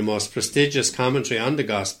commentary, the most prestigious commentary on the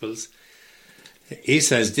Gospels, he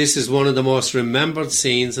says this is one of the most remembered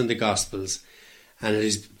scenes in the Gospels, and it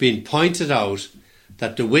has been pointed out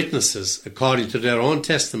that the witnesses, according to their own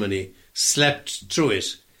testimony, slept through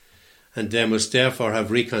it, and they must therefore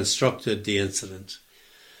have reconstructed the incident.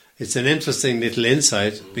 It's an interesting little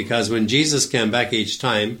insight, because when Jesus came back each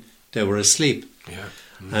time, they were asleep. Yeah.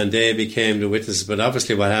 And they became the witnesses. But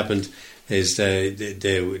obviously what happened is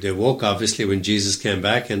they woke, obviously, when Jesus came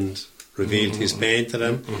back and revealed his pain to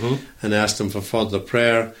them and asked them for further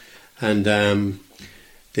prayer. And then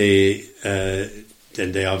they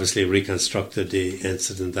obviously reconstructed the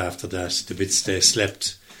incident after that, the bits they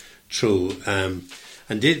slept through.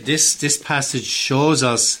 And this passage shows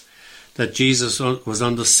us that Jesus was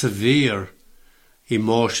under severe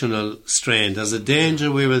emotional strain. There's a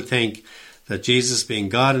danger we will think that Jesus, being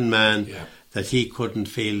God and man, that he couldn't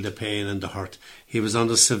feel the pain and the hurt. He was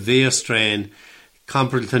under severe strain,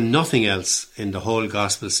 comparable to nothing else in the whole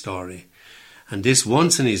gospel story. And this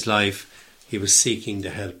once in his life, he was seeking the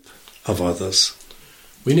help of others.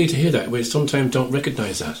 We need to hear that. We sometimes don't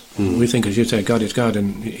recognise that. We think, as you say, God is God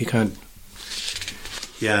and he can't.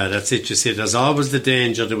 Yeah, that's it. You see, there's always the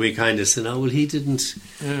danger that we kind of say, "No, well, he didn't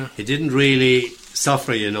really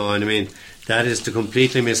suffer," you know what I mean? That is to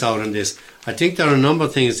completely miss out on this. I think there are a number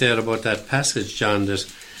of things there about that passage, John, that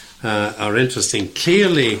are interesting.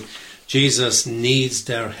 Clearly, Jesus needs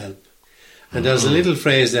their help. And there's a little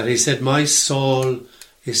phrase there. He said, "My soul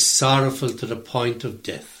is sorrowful to the point of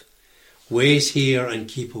death. Wait here and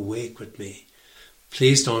keep awake with me.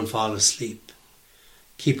 Please don't fall asleep.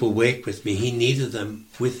 Keep awake with me." He needed them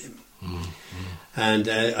with him. And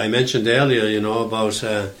I mentioned earlier, about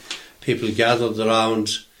people gathered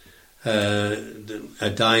around a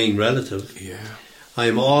dying relative. Yeah.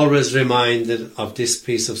 I'm always reminded of this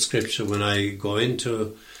piece of scripture when I go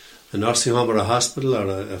into a nursing home or a hospital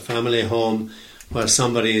or a family home where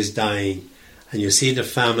somebody is dying, and you see the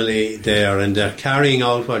family there and they're carrying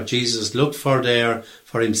out what Jesus looked for there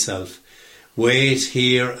for himself. Wait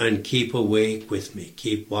here and keep awake with me.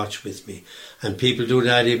 Keep watch with me. And people do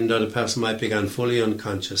that even though the person might be gone fully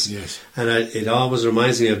unconscious. Yes. And it always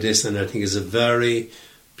reminds me of this, and I think it's a very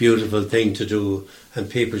beautiful thing to do, and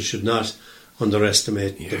people should not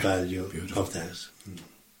underestimate the value of that.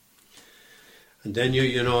 And then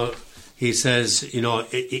he says,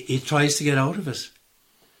 he tries to get out of it.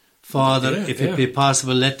 Father, if it be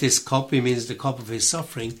possible, let this cup, he means the cup of his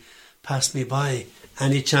suffering, pass me by.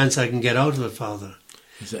 Any chance I can get out of it, Father?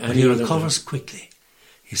 But he recovers quickly.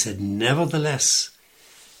 He said, "Nevertheless,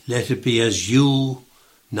 let it be as you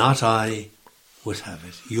not I would have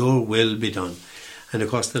it. Your will be done. And of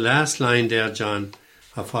course the last line there, John,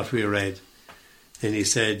 of what we read, and he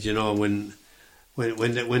said, you know, when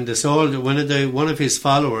the soldier, one of his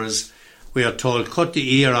followers, we are told, cut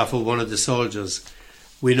the ear off of one of the soldiers.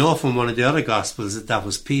 We know from one of the other Gospels that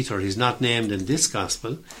was Peter. He's not named in this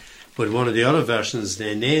Gospel, but one of the other versions,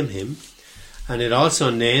 they name him. And it also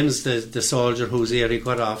names the soldier whose ear he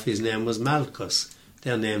cut off. His name was Malchus.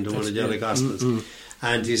 They're named in one of the other Gospels. Mm-hmm.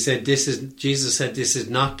 And he said, Jesus said, this is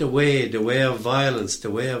not the way of violence, the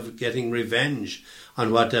way of getting revenge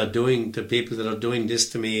on what they're doing to people that are doing this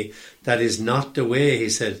to me. That is not the way, he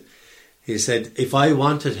said. He said, if I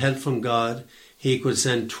wanted help from God, he could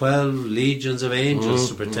send 12 legions of angels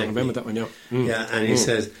to protect me. I remember that one, yeah. Yeah, and he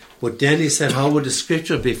says, but then he said, how would the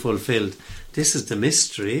scripture be fulfilled? This is the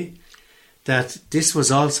mystery, that this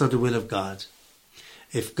was also the will of God.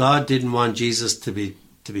 If God didn't want Jesus to be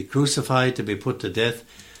crucified, to be put to death,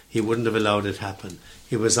 he wouldn't have allowed it happen.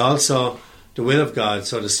 It was also the will of God.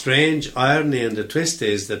 So the strange irony and the twist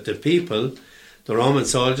is that the people, the Roman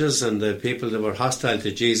soldiers and the people that were hostile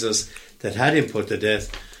to Jesus, that had him put to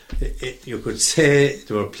death, you could say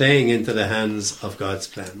they were playing into the hands of God's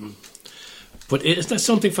plan. But isn't that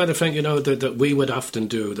something, Father Frank, you know, that we would often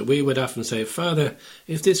do, that we would often say, Father,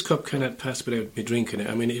 if this cup cannot pass without me drinking it,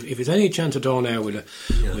 I mean, if there's any chance at all now, will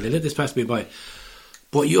you let this pass me by?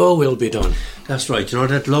 But your will be done. That's right. You know,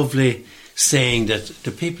 that lovely saying that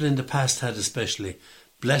the people in the past had especially,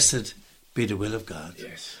 blessed be the will of God.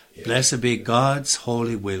 Yes. Blessed be God's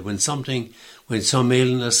holy will. When some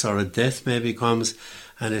illness or a death maybe comes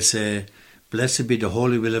and they say, blessed be the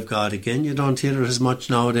holy will of God. Again, you don't hear it as much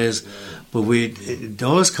nowadays. Yeah. But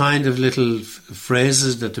those kind of little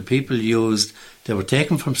phrases that the people used, they were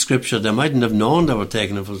taken from Scripture. They mightn't have known they were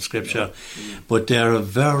taken from Scripture, but they're a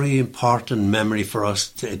very important memory for us,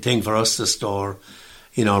 thing for us to store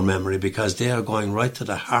in our memory, because they are going right to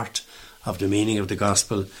the heart of the meaning of the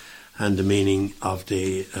gospel and the meaning of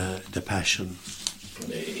the Passion.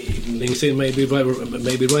 Lindsay may be right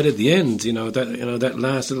at the end. That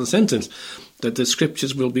last little sentence, that the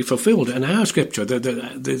scriptures will be fulfilled, and our scripture,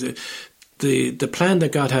 the plan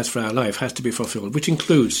that God has for our life, has to be fulfilled, which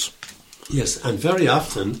includes. Yes, and very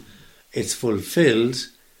often it's fulfilled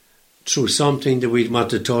through something that we want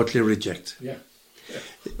to totally reject. Yeah.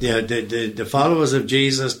 The followers of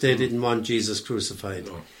Jesus, they didn't want Jesus crucified.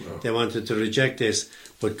 No. They wanted to reject this,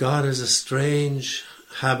 but God has a strange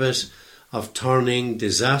habit of turning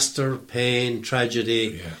disaster, pain,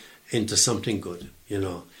 tragedy into something good, you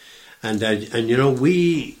know. And you know,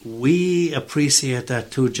 we appreciate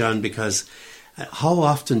that too, John, because how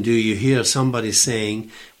often do you hear somebody saying,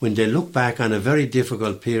 when they look back on a very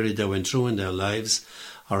difficult period they went through in their lives,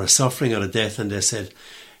 or a suffering or a death, and they said,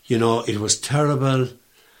 you know, it was terrible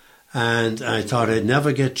and I thought I'd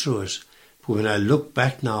never get through it. But when I look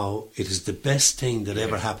back now, it is the best thing that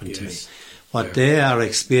ever happened to me. What they are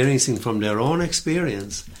experiencing from their own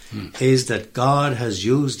experience is that God has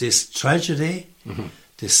used this tragedy,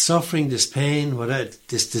 this suffering, this pain,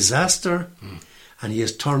 this disaster, and He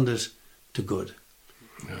has turned it to good.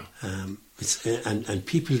 Yeah. And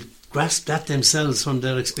people grasp that themselves from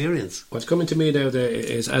their experience. What's coming to me now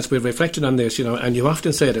is, as we're reflecting on this, you know, and you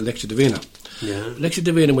often say it at Lectio Divina. Yeah. Lectio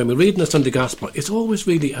Divina, when we're reading the Sunday Gospel, it's always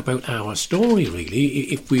really about our story,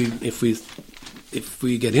 really. If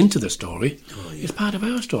we get into the story, it's part of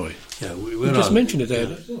our story. Yeah, we just mentioned it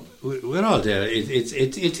there. Yeah, we're all there.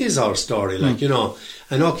 It is our story, like, you know.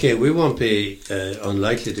 And okay, we won't be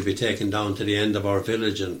unlikely to be taken down to the end of our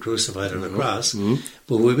village and crucified on a cross,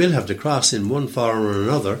 but we will have the cross in one form or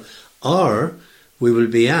another, or we will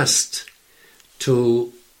be asked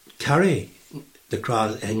to carry the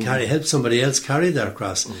cross and help somebody else carry their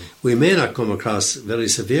cross. We may not come across very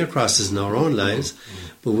severe crosses in our own lives,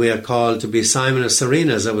 but we are called to be Simon of Cyrene.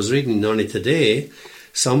 As I was reading only today,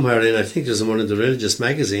 somewhere in, I think it was in one of the religious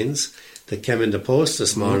magazines that came in the post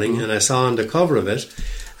this morning, and I saw on the cover of it,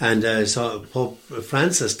 and I saw Pope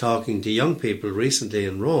Francis talking to young people recently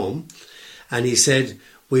in Rome, and he said,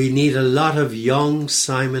 we need a lot of young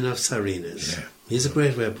Simon of Cyrenes. Yeah. He's a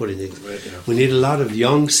great way of putting it. Right, yeah. We need a lot of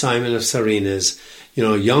young Simon of Cyrenes, you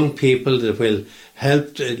know, young people that will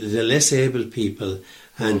help the less able people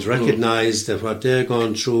and recognise that what they're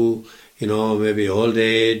going through, you know, maybe old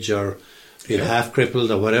age or being half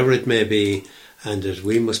crippled or whatever it may be, and that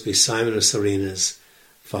we must be Simon of Cyrenes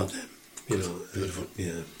for them, you know. Beautiful.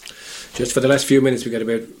 Yeah. Just for the last few minutes, we've got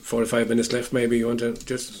about 4 or 5 minutes left. Maybe you want to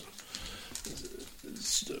just...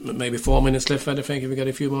 Maybe 4 minutes left, I think. If we got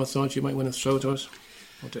a few more thoughts, you might want to throw to us.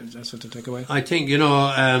 That's something to take away. I think, you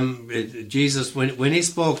know, Jesus, when he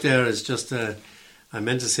spoke there, it's just, I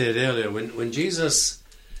meant to say it earlier, when Jesus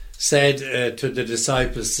said to the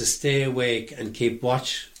disciples to stay awake and keep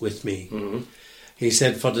watch with me. He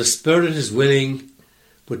said, for the spirit is willing,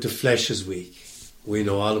 but the flesh is weak. We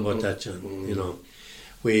know all about that, John.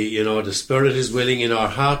 The spirit is willing in our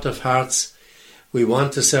heart of hearts. We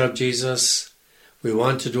want to serve Jesus. We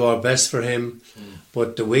want to do our best for him.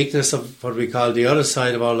 But the weakness of what we call the other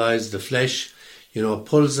side of our lives, the flesh,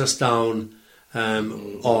 pulls us down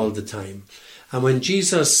all the time. And when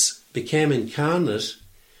Jesus became incarnate,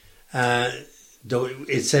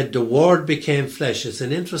 it said the Word became flesh. It's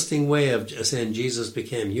an interesting way of saying Jesus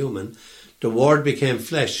became human. The Word became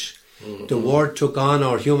flesh. The Word took on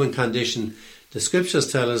our human condition. The scriptures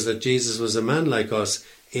tell us that Jesus was a man like us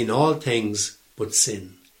in all things but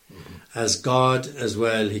sin. As God as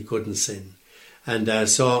well, he couldn't sin. And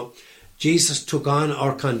so Jesus took on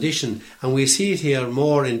our condition. And we see it here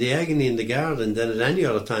more in the agony in the garden than at any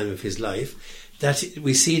other time of his life, that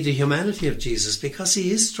we see the humanity of Jesus, because he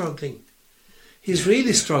is struggling. He's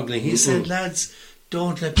really struggling. He said, lads,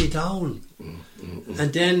 don't let me down.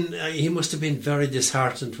 And then he must have been very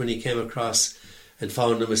disheartened when he came across and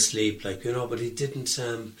found them asleep, but he didn't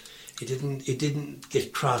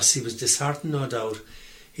get cross. He was disheartened, no doubt.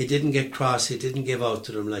 He didn't get cross. He didn't give out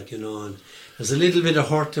to them, and there's a little bit of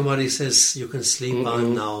hurt in what he says. You can sleep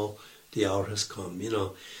on now. The hour has come,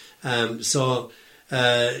 So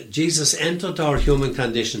Jesus entered our human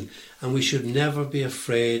condition, and we should never be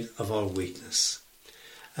afraid of our weakness.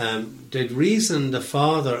 The reason the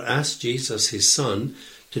Father asked Jesus, his Son,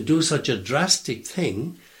 to do such a drastic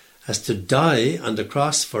thing as to die on the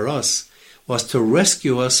cross for us was to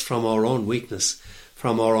rescue us from our own weakness,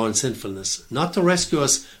 from our own sinfulness. Not to rescue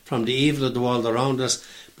us from the evil of the world around us,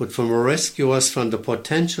 but to rescue us from the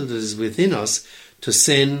potential that is within us to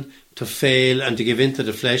sin, to fail, and to give into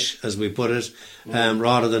the flesh, as we put it,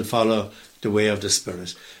 rather than follow the way of the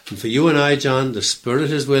Spirit. And for you and I, John, the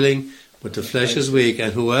Spirit is willing, but the flesh is weak.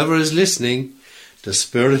 And whoever is listening, the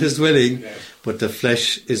Spirit is willing, but the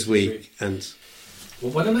flesh is weak. And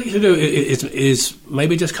what I'd like you to do is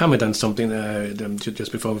maybe just comment on something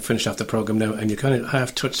just before we finish off the programme now, and you kind of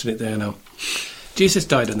have touched on it there now. Jesus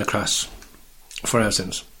died on the cross for our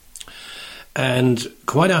sins. And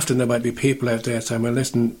quite often there might be people out there saying, well,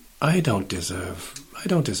 listen, I don't deserve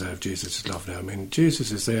Jesus' love now. I mean,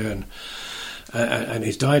 Jesus is there and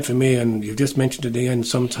he's died for me, and you've just mentioned at the end,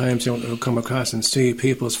 sometimes you'll come across and see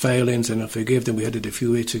people's failings and forgive them. We had it a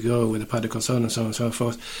few weeks ago with the prodigal son and so on and so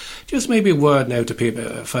forth. Just maybe a word now to people,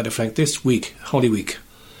 Father Frank, this week, Holy Week,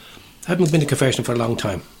 I haven't been to confession for a long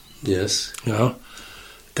time. Yes.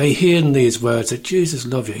 They hear in these words that Jesus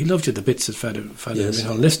loved you. He loved you the bits that Father yes.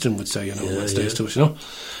 Liston would say, Wednesdays to us,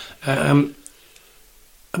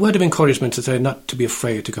 a word of encouragement to say not to be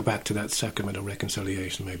afraid to go back to that sacrament of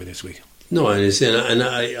reconciliation maybe this week. No, and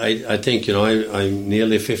I think, I'm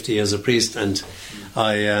nearly 50 as a priest, and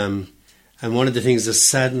and one of the things that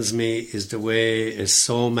saddens me is the way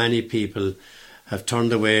so many people have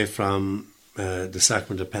turned away from the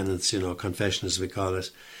sacrament of penance, confession as we call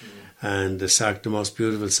it, and the most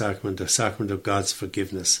beautiful sacrament, the sacrament of God's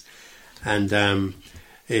forgiveness. And I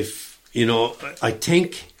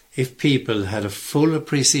think if people had a full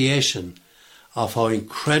appreciation of how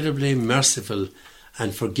incredibly merciful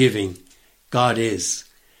and forgiving God is,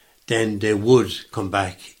 then they would come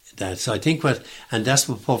back. So I think that's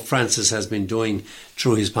what Pope Francis has been doing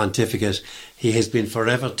through his pontificate. He has been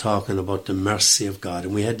forever talking about the mercy of God,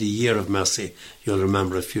 and we had the year of mercy, you'll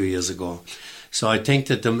remember, a few years ago. So I think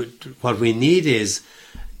that what we need is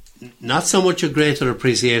not so much a greater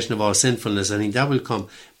appreciation of our sinfulness. I think that will come,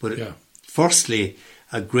 but firstly,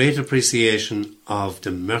 a great appreciation of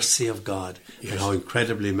the mercy of God and how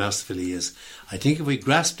incredibly merciful he is. I think if we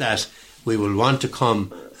grasp that, we will want to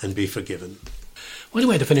come and be forgiven. What a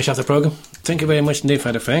way to finish off the programme. Thank you very much indeed,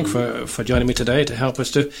 Father Frank, for joining me today to help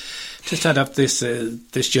us to start up this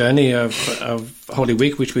journey of Holy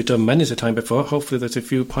Week, which we've done many a time before. Hopefully there's a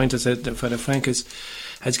few pointers that Father Frank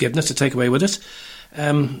has given us to take away with us.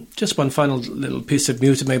 Just one final little piece of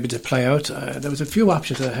music maybe to play out. There was a few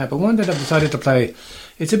options that I had, but one that I've decided to play,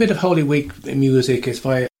 it's a bit of Holy Week music. It's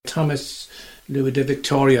by Thomas Louis de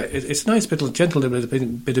Victoria. It's a nice little gentle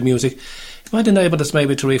bit of music. It might enable us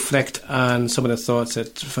maybe to reflect on some of the thoughts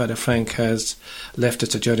that Father Frank has left us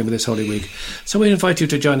to journey with this Holy Week. So we invite you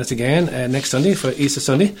to join us again next Sunday for Easter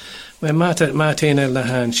Sunday, where Martina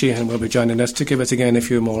Lahan Sheehan will be joining us to give us again a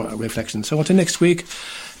few more reflections. So until next week,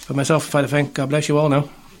 for myself, Father Frank, God bless you all now.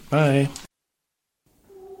 Bye.